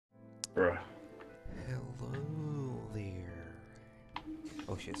Bruh. Hello there.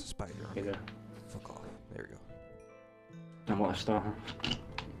 Oh shit, it's a spider. Okay, there. Fuck off. There we go. And what a start, huh?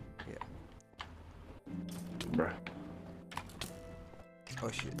 Yeah. Bruh. Oh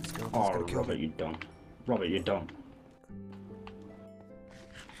shit, it's gonna Oh, kill Robert, me. you don't. Robert, you don't.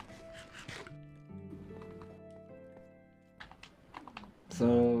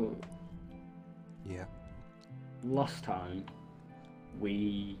 So, Yeah. last time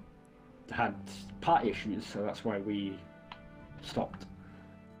we had part issues, so that's why we stopped,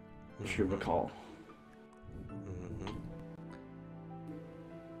 if you recall. Mm-hmm.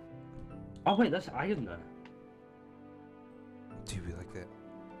 Oh wait, that's iron there. Do be like that.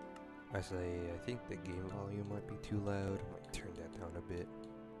 I think the game volume might be too loud. I might turn that down a bit.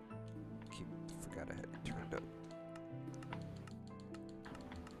 Forgot I had it turned up.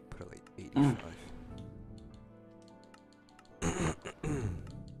 Put it like 85.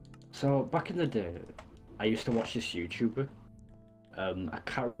 So back in the day, I used to watch this YouTuber. I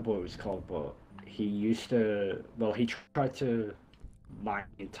can't remember what it was called, but he used to. Well, he tried to mine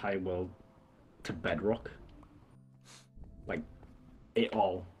the entire world to bedrock. Like it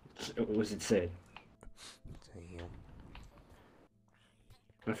all. It was insane. Damn.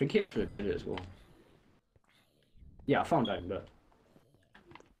 I think he actually did it as well. Yeah, I found out, but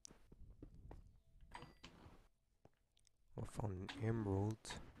I found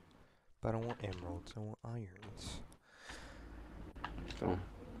emeralds. But I don't want emeralds, I want irons. so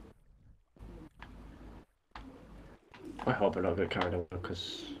I hope I don't get carried away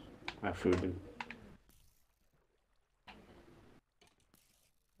because I have food. And...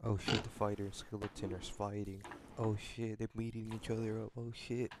 Oh shit, the fighter and skeleton are fighting. Oh shit, they're beating each other up. Oh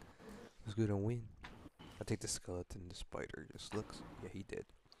shit. Who's gonna win? I think the skeleton, the spider just looks. Yeah, he did.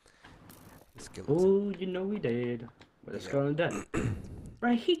 The skeleton. Oh, you know we did. But it's Yeah. going dead.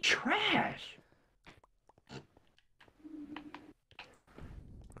 Right, he trash.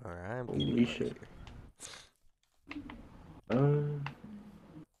 Alright, I'm Holy getting out shit. here.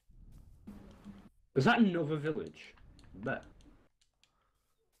 Is that another village? Bet.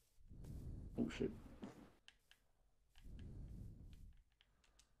 Oh shit.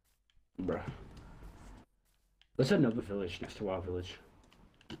 Bruh. There's another village next to our village.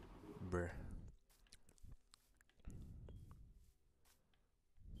 Bruh.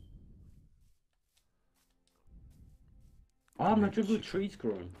 Oh, my jungle tree's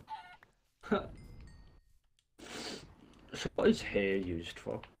growing. So what is hay used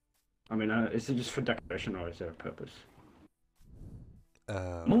for? I mean, is it just for decoration or is there a purpose?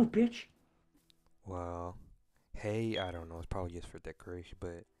 Move, bitch! Well, hay, I don't know, it's probably just for decoration,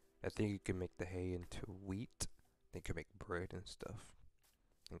 but I think you can make the hay into wheat. I think you can make bread and stuff.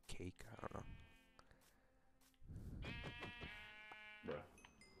 And cake, I don't know. Bruh.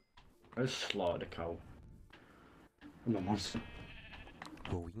 I just slaughtered a cow. I'm a monster.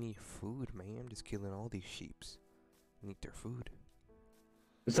 But we need food, man. I'm just killing all these sheeps. We need their food.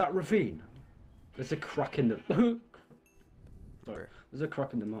 Is that ravine? There's a crack in the... Sorry. There's a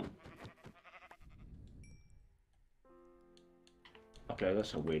crack in the mountain. Okay,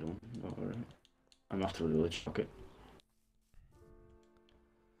 that's a weird one. Alright. I'm after the village. Okay.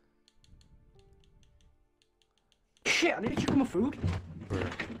 Shit, I need to check my food.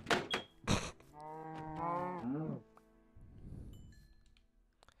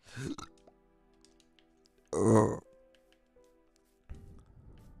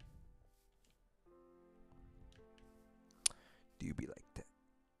 Do you be like that?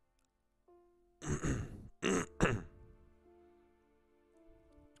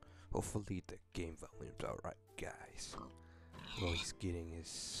 Hopefully the game volume's alright, guys. While he's getting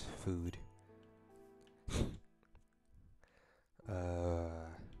his food.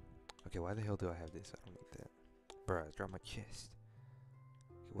 Okay, why the hell do I have this? I don't need that. Bruh, I dropped my chest.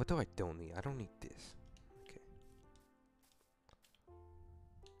 What do I don't need? I don't need this. Okay.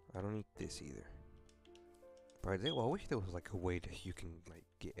 I don't need this either. But I wish there was like a way that you can like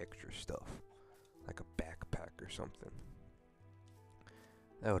get extra stuff. Like a backpack or something.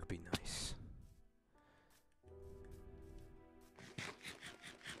 That would be nice.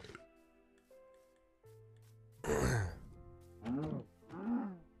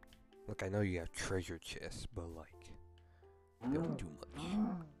 Look, I know you have treasure chests, but like, they don't do much.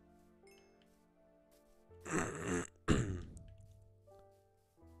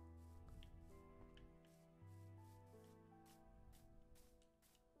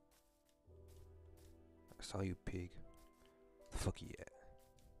 I saw you, pig. The fuck you at?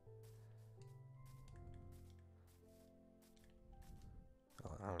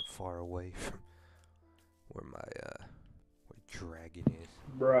 Oh, I'm far away from where my where dragon is.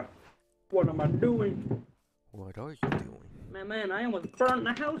 Bruh. What am I doing? What are you doing? Man, I almost burned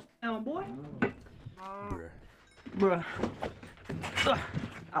the house down, boy. Bruh. Bruh. Ugh.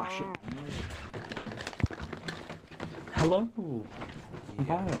 Oh, shit. Hello.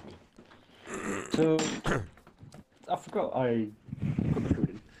 Yeah. Hi. So, I forgot I put the food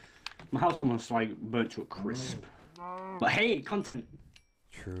in. My house almost like burnt to a crisp. But hey, content.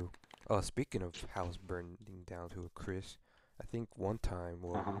 True. Oh, speaking of house burning down to a crisp, I think one time,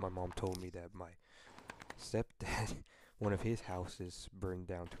 well, my mom told me that my stepdad, one of his houses burned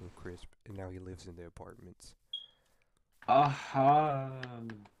down to a crisp, and now he lives in the apartments. Aha.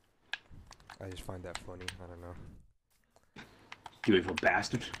 I just find that funny. I don't know. You evil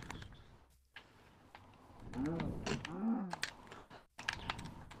bastard.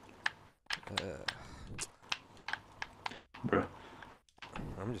 Bruh.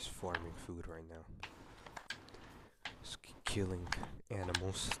 I'm just farming food right now. Just killing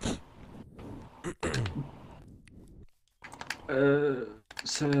animals.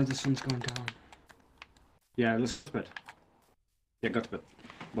 So the sun's going down. Yeah, let's go to bed. Yeah, go to bed.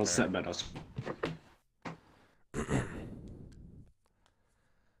 Well, set bed us.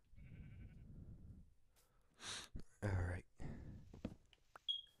 Alright.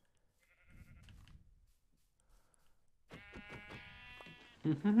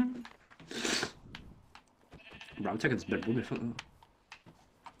 Bro, I'm taking this bed.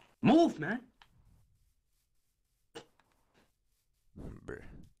 Move, man! Bruh.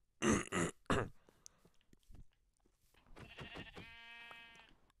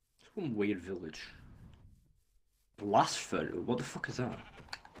 It's one weird village. Blast furnace? What the fuck is that?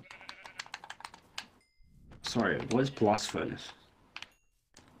 Sorry, what is blast furnace?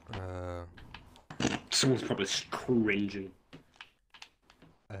 Someone's probably cringing.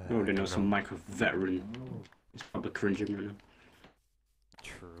 I already know some micro veteran. He's probably cringing right now.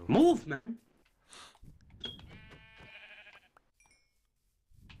 True. Move, man!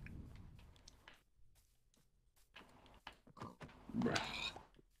 Bruh.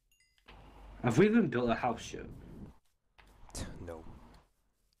 Have we even built a house yet? No.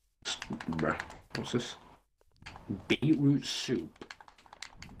 Bruh. What's this? Beetroot soup.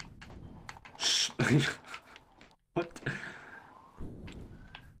 What?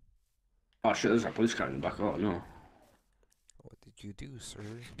 Oh shit, there's a police car in the back. Oh no. What did you do, sir?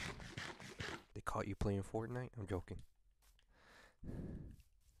 They caught you playing Fortnite? I'm joking.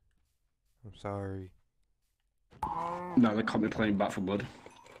 I'm sorry. No, they caught me playing Back 4 Blood.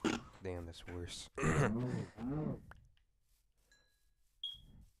 Damn, that's worse.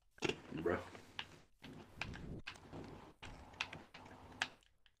 Bro.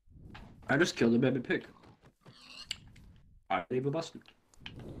 I just killed a baby pig. I leave a bastard.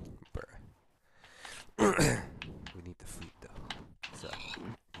 Bruh. We need the food though. So.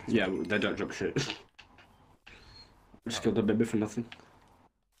 Yeah, they don't drop shit. Just killed a baby for nothing.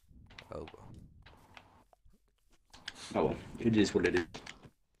 Oh well. Oh well, it is what it is.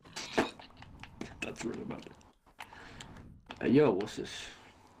 That's really bad. Yo, what's this?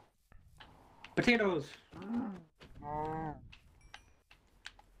 Potatoes!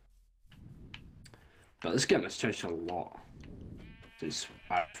 But this game has changed a lot since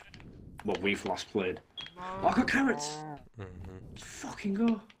we've last played. Oh, I got carrots! Let's fucking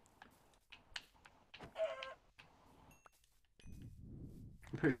go.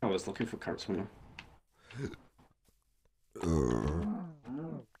 I'm pretty sure I was looking for carrots when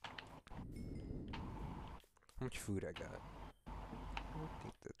How much food I got? I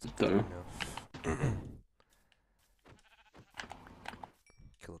think that's Dunno. enough.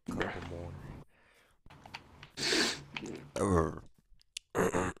 Kill a couple more.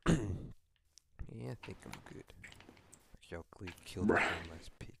 Yeah, I think I'm good. Actually, I'll kill the last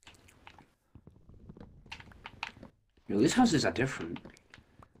pig. Yo, these houses are different.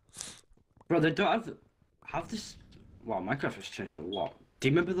 Bro, they don't have this. Well, Minecraft has changed a lot. Do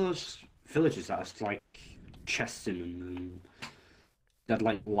you remember those villages that has like chests in them and they had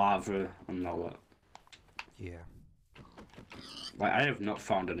like lava and all that? Yeah. Like, I have not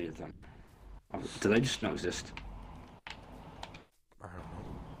found any of them. Do they just not exist? I don't know.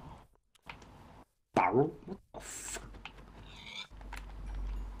 Barrel? What the fuck?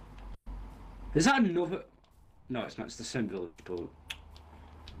 Is that another? No, it's not. It's the same village, but.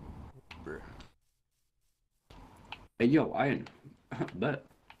 Bruh. Hey, yo, iron. Bet.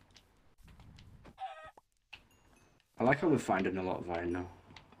 I like how we're finding a lot of iron now.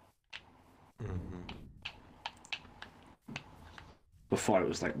 Before it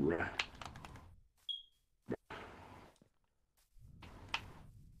was like rare.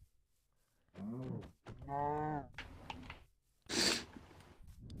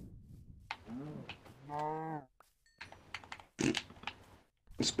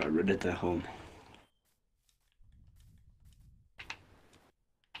 It's about rid of their home.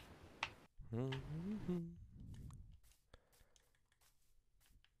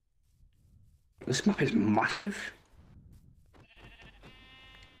 This map is massive.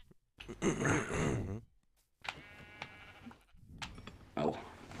 Oh.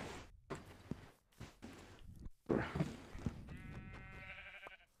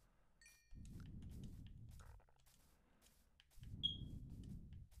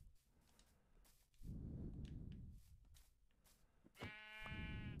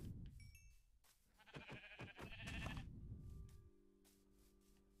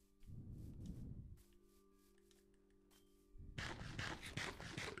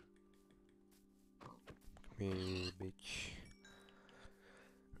 Come here, bitch.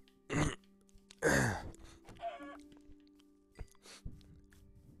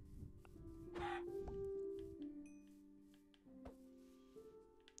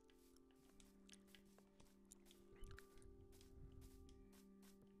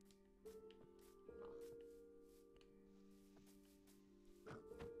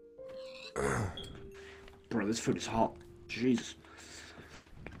 Bro, this food is hot. Jesus.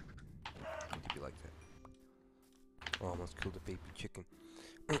 Need to be like that. Oh, I almost killed a baby chicken.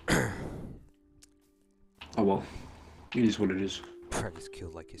 Oh well. It is what it is. I just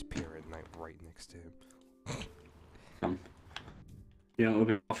killed like his parent right next to him. You know, it'll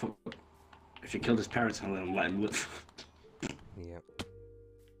be awful if you killed his parents and let him live. Yep.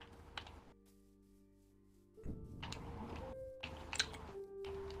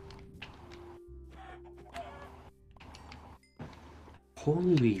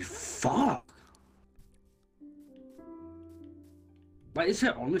 Holy fuck! Like, is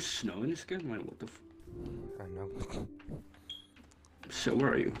there almost snow in this game? Like, what the I know. So,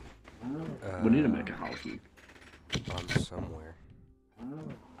 where are you? We need to make a house, man. I'm somewhere.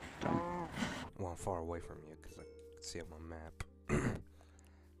 Well, I'm far away from you because I can see on my map.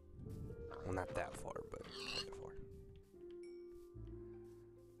 Well, not that far, but kind of far.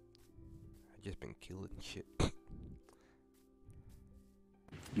 I've just been killing shit.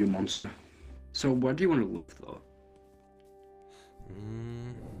 You monster. So, where do you want to live, though?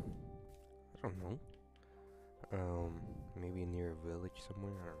 I don't know. Maybe near a village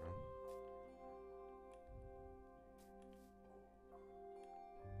somewhere. I don't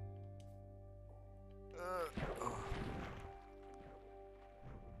know.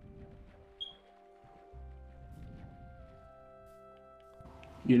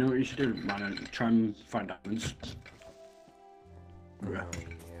 You know what you should do, man? Try and find diamonds. Yeah.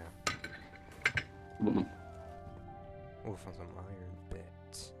 Woman. We'll find some iron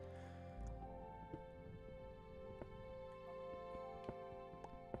bits.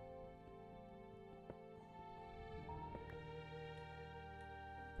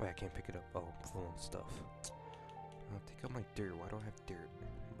 Wait, I can't pick it up. Oh, I'm full of stuff. I'll take out my dirt. Why do I have dirt?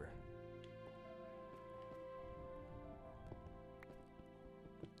 Bruh.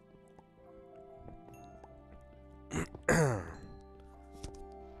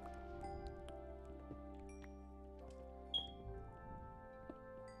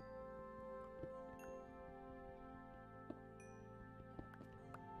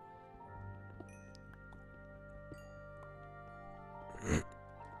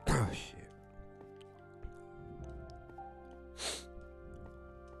 Oh shit.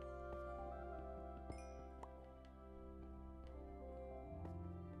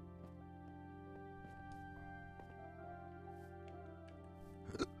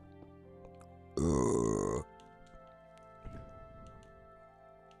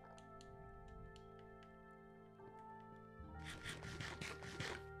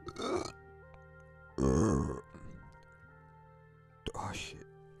 Oh shit.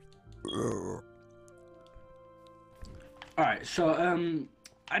 Alright, so,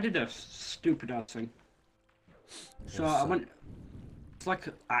 I did a stupid ass thing. So, I went. It's like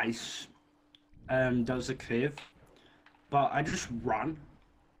ice. There was a cave. But I just ran.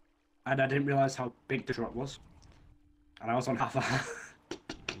 And I didn't realize how big the drop was. And I was on half a health.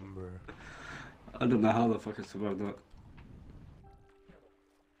 I don't know how the fuck I survived that.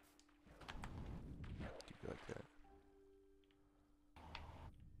 Like that.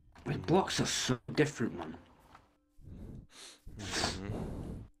 The blocks are so different, man.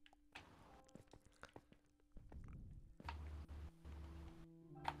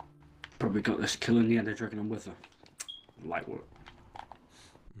 Probably got this killing the Ender Dragon with her. Light work.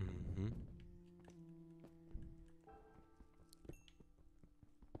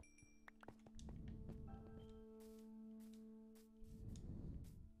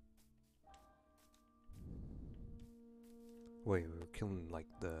 Wait, we were killing like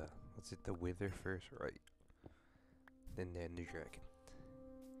the what's it, the Wither first, right? Then the Ender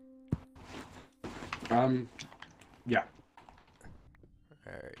Dragon. Yeah.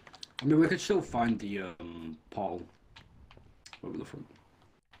 Alright. I mean, we could still find the portal over the front.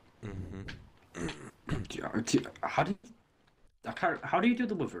 How do I can't? How do you do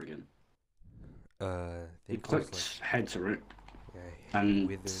the Wither again? I You think it was clicked heads, right? yeah, And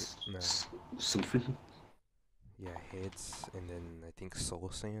Wither, no, something. yeah, heads, and then I think Soul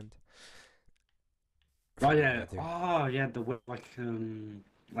Sand. Oh from yeah. Wither. Oh yeah.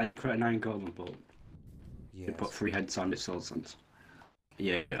 Like create an iron golem, but you Yes. put 3 heads on it, so sense.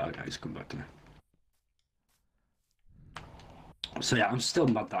 Yeah, okay, it's come back to me. So yeah, I'm still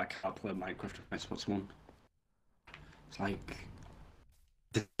mad that I can't play Minecraft on Xbox One. It's like,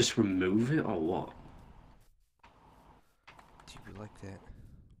 did they just remove it or what? Do you like that?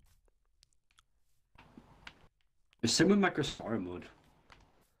 It's same with Microsoft Story Mode.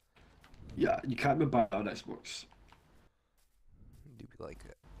 Yeah, you can't be bad on Xbox. Do you like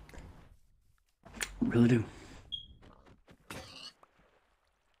that? Really do.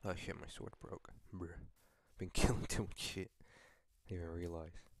 Oh shit, my sword broke. Bruh. Been killing too much shit. Didn't even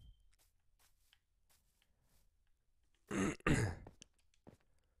realize. Guess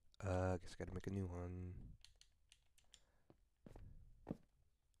I gotta make a new one.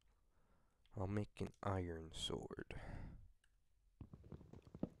 I'll make an iron sword.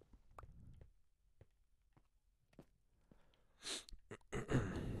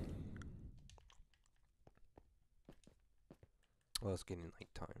 Well, it's getting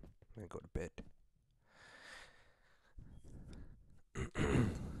night time. I'm gonna go to bed.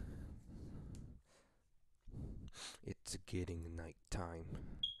 It's getting night time.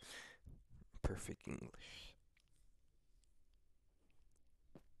 Perfect English.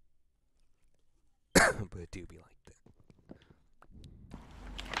 But it do be like that.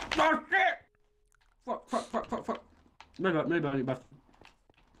 Oh shit! Fuck. Maybe.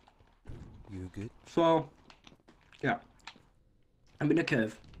 You good? So, yeah. I'm in a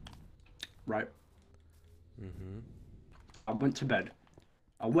cave. Right. Mm-hmm. I went to bed.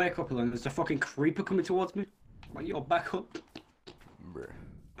 I wake up and there's a fucking creeper coming towards me. Like, you're back up. Bruh.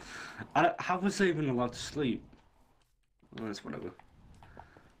 How was I even allowed to sleep? Oh, that's whatever.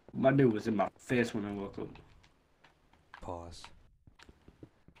 My dude was in my face when I woke up. Pause.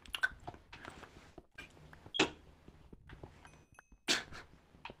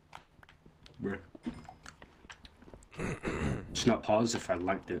 Bruh. It's not pause if I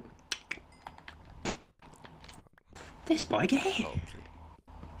liked it. This boy gay. Okay.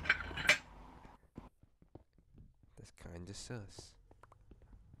 That's kinda sus.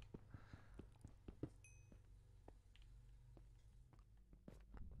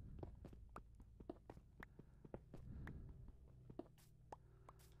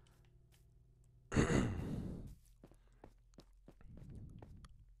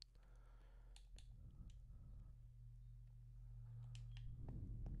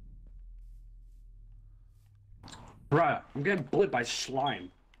 Bruh, I'm getting bullied by slime.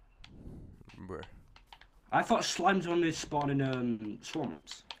 Bruh. I thought slimes only spawn in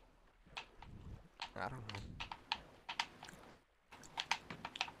swamps. I don't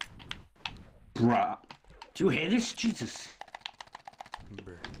know. Bruh. Do you hear this? Jesus.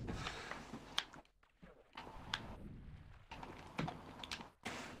 Bruh.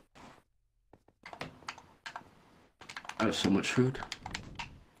 I have so much food.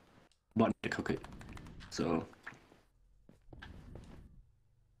 But to cook it. So.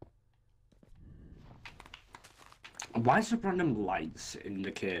 Why is there random lights in the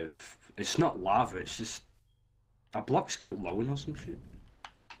cave? It's not lava, it's just a block's glowing or some shit.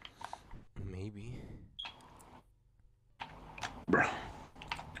 Maybe. Bruh.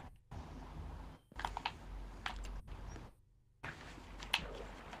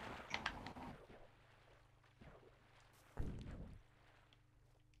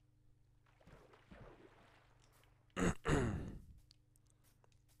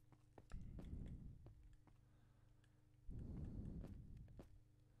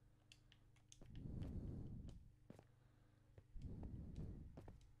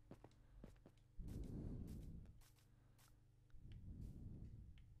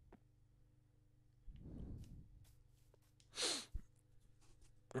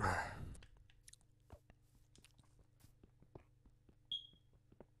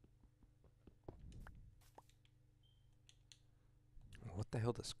 What the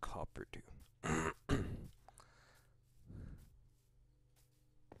hell does copper do?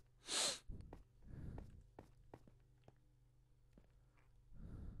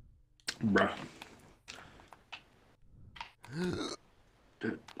 Bruh. Bruh,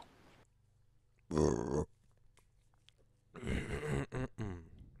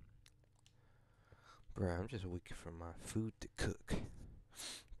 I'm just waiting for my food to cook.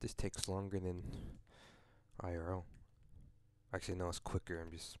 This takes longer than IRL. Actually, no, it's quicker.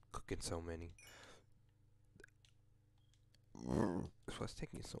 I'm just cooking so many. That's what's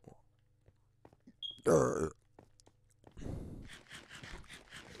taking so long.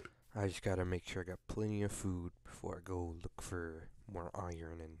 I just gotta make sure I got plenty of food before I go look for more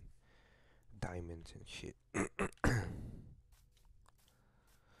iron and diamonds and shit.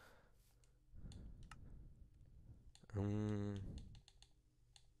 um,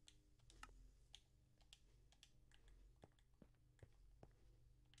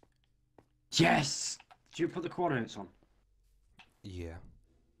 Yes! Did you put the coordinates on? yeah.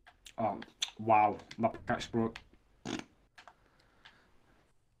 Oh, wow. My pickaxe broke.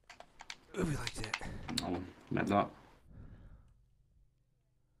 It'll be like that. Oh, met that.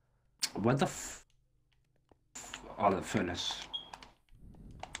 Where the Oh, the furnace.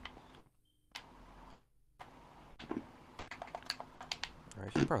 I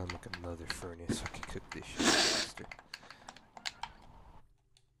should probably make another furnace so I can cook this shit faster.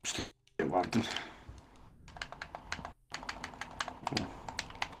 It worked.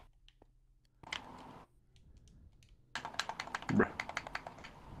 Bruh.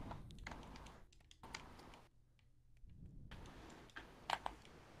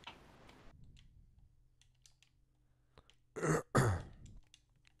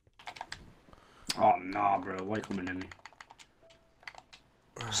 Oh, nah, bro. Why coming in me?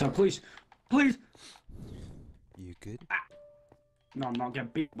 So, please. Please! You good? No, I'm not getting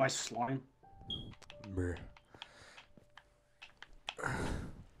beat by slime. Bruh.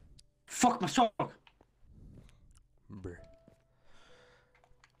 Fuck my sock! Bruh.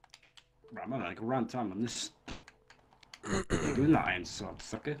 Bro, I'm having like a round time on this. Doing that iron sword,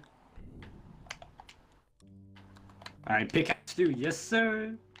 sucker. Alright, pickaxe dude, yes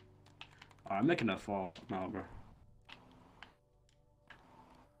sir! I'm making a fall now, bro.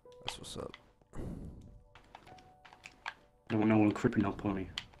 That's what's up. Don't want no one creeping up on me.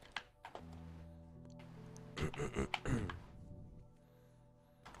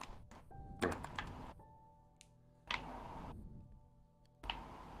 Bro.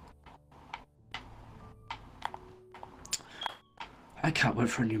 I can't wait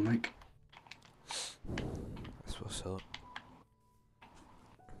for a new mic. That's what's up.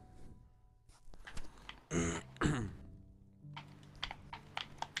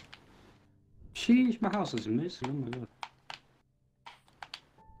 Sheesh, my house is amazing, oh my god.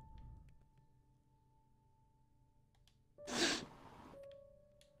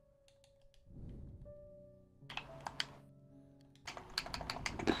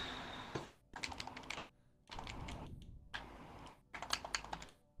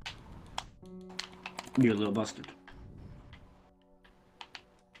 You little bastard.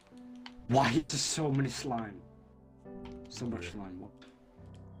 Why is there so many slime? So much slime, what?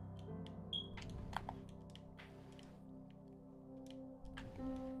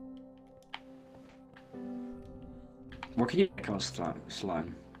 What can you make out of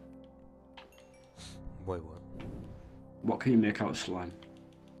slime? Wait, what? What can you make out of slime?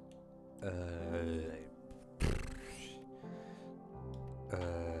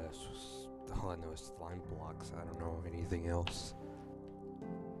 All I know is slime blocks. I don't know anything else.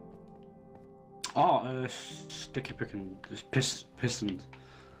 Oh, sticky picking, pistons.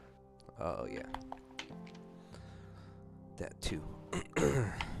 Oh, yeah. That too.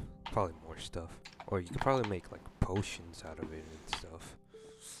 Probably more stuff. Or you could probably make like potions out of it and stuff.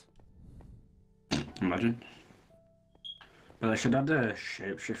 Imagine. But I should add the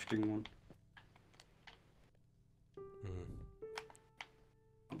shape-shifting one.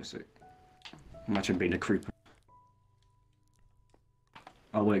 Obviously. Imagine being a creeper.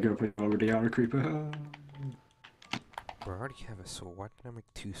 Oh wait, go we already are a creeper. Bro, I already have a sword. Why did I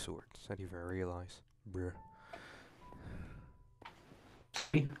make 2 swords? I didn't even realize. Bruh.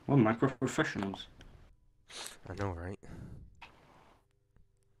 We're micro professionals. I know, right?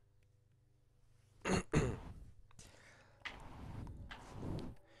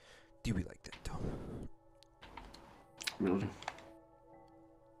 Do be like that though. Really?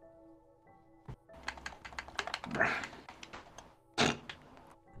 Bruh.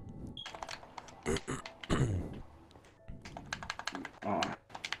 Oh.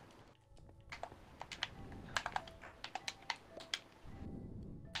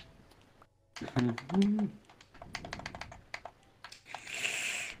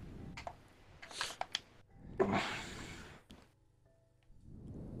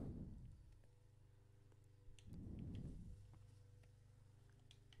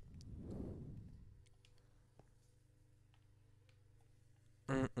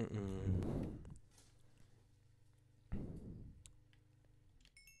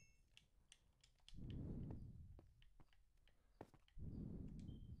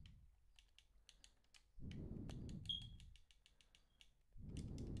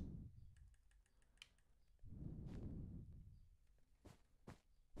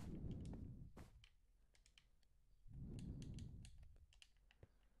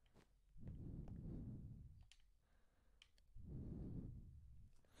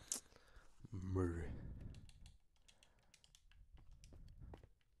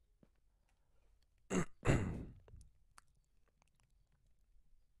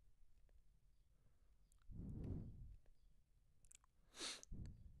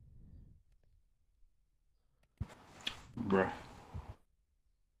 Bruh.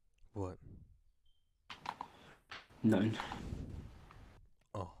 What? Nothing.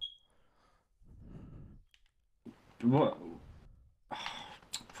 Oh. What?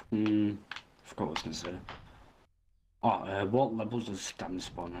 Forgot what I was gonna say. Oh, what levels does Stam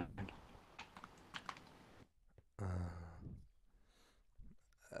spawn at? Uh,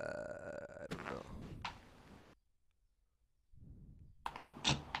 I don't know.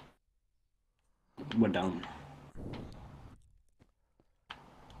 We're down.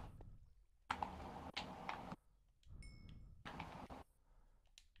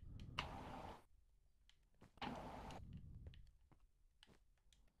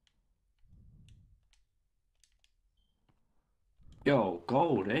 Yo,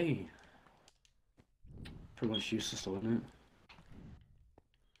 gold, eh? Pretty much useless, though, isn't it?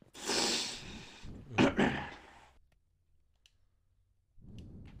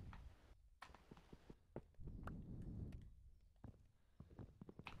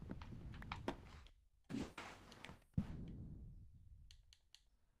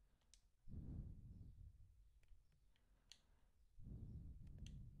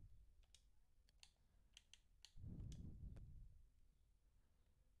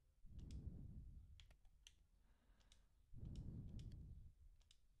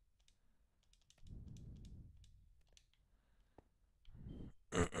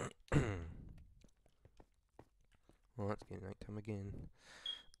 Mm. Well, it's getting nighttime again.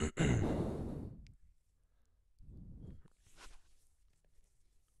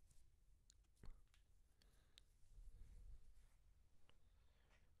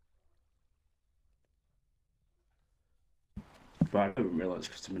 But I didn't realize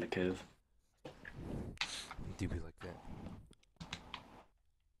because I'm in a cave. Do be like that.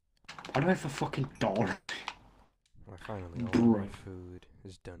 Why do I have a fucking door? Well, finally, all of my Bruh. food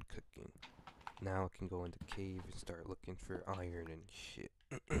is done cooking. Now I can go in the cave and start looking for iron and shit.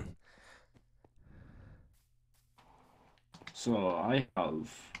 So I have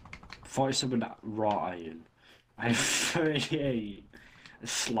 47 raw iron. I have 38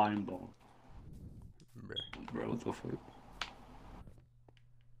 slime ball. Bruh. Bro, what the fuck?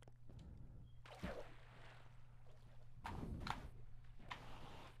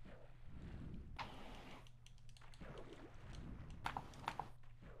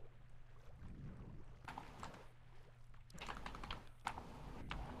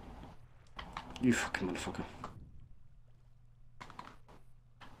 You fucking motherfucker.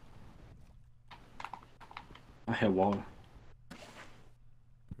 I hear water.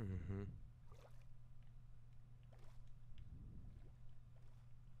 Mm-hmm.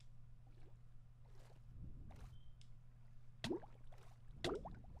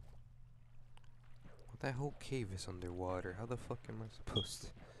 Well, that whole cave is underwater. How the fuck am I supposed to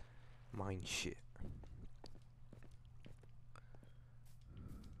mine shit?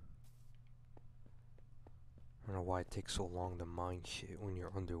 I don't know why it takes so long to mine shit when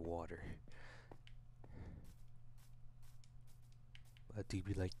you're underwater. But do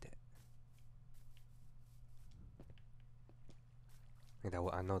be like that. Like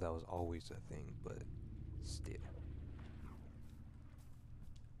that I know that was always a thing, but still.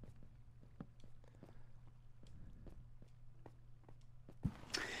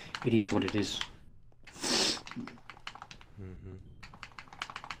 It is what it is. Mm-hmm.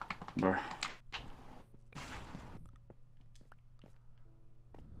 Bruh.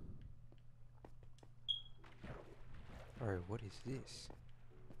 Alright, what is this?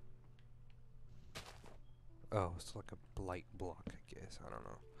 Oh, it's like a light block, I guess. I don't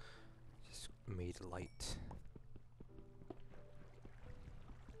know. Just made light.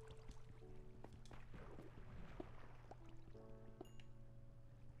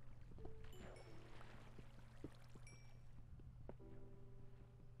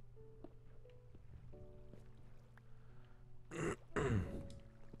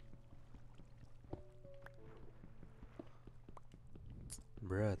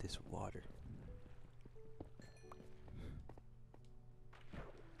 Bruh, this water.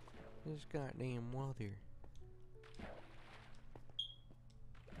 This goddamn water.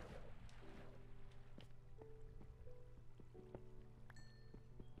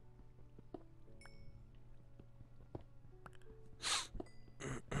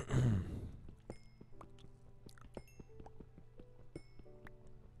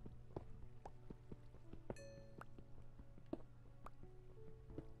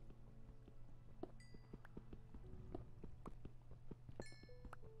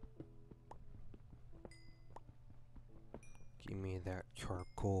 Give me that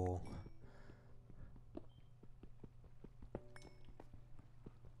charcoal.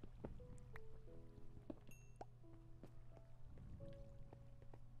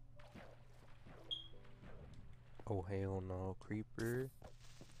 Oh hell no, creeper.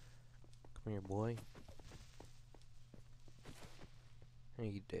 Come here, boy.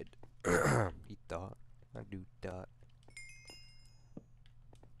 And he dead. He thought. I do thought.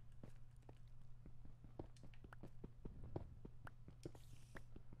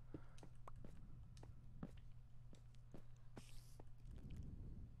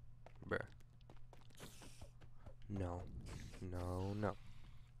 Bruh. No. No, no.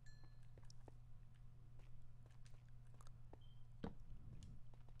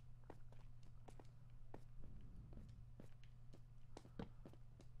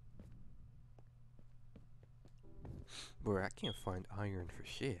 Bruh, I can't find iron for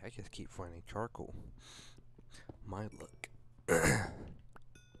shit. I just keep finding charcoal. My luck.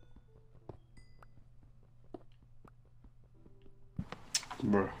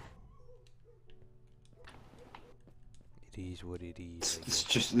 Bro. It is what it is, I It's guess.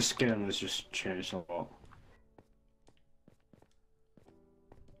 just, this game has just changed a lot.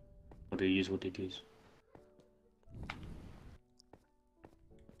 What it is, what it is.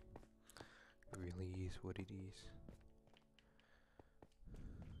 It really is what it is.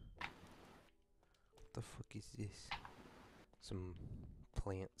 What the fuck is this? Some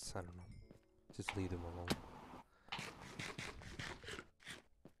plants, I don't know. Just leave them alone.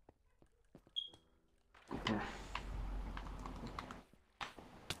 Bro.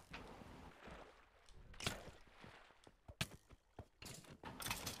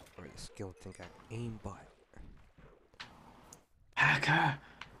 Alright, the skeleton got aimbot. Hacker!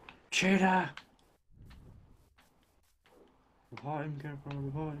 Cheater! Report him, get from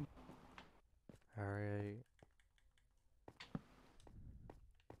report him. Alright.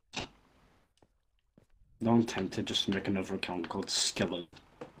 No, I'm tempted just to make another account called Skeleton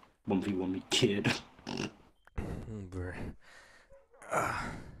 1v1 me kid. Bruh.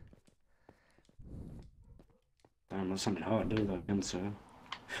 Damn, that's something hard to do that again, sir.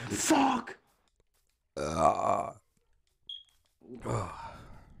 Fuck! Ah.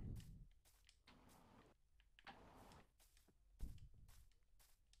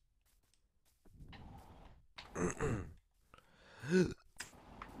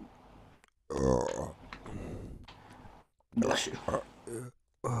 Bless you.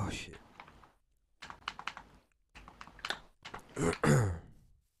 Oh shit. You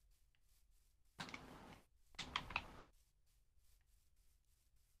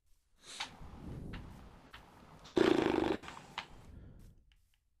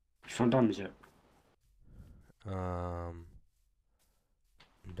found diamonds yet? No,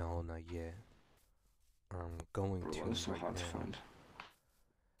 not yet. I'm going Bro, to that's so right hard to now. find.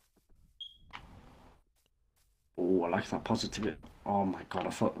 Oh, I like that positivity. Oh my god, I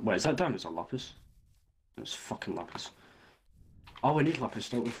thought. Wait, is that diamonds or lapis? It's fucking lapis. Oh, we need lapis,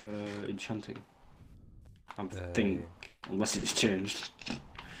 don't we, for enchanting? I think, unless it's changed.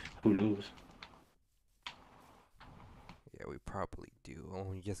 Who knows? Yeah, we probably do.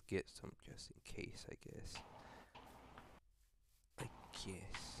 Only just get some just in case, I guess. I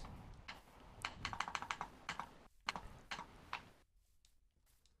guess.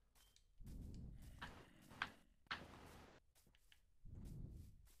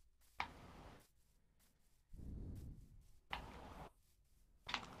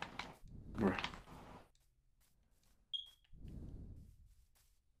 Bro.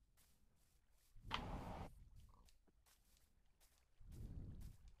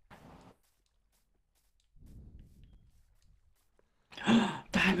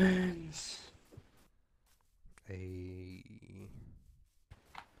 Diamonds!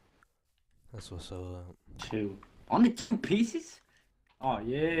 That's what's up. 2. Only 2 pieces? Oh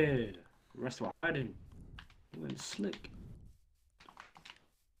yeah. The rest were hiding. It went slick.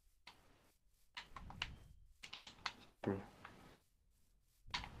 Bro.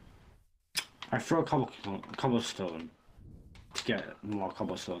 I throw a cobblestone to get more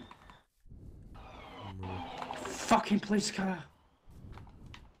cobblestone. Fucking police car!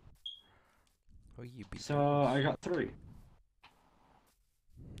 Oh, you beat So I got 3.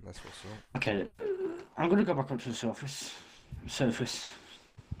 That's what's up. Okay, I'm gonna go back up to the surface.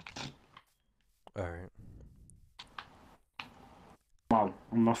 Alright. Wow,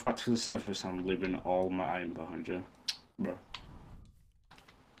 I'm off back to the surface. I'm leaving all my iron behind you, bro.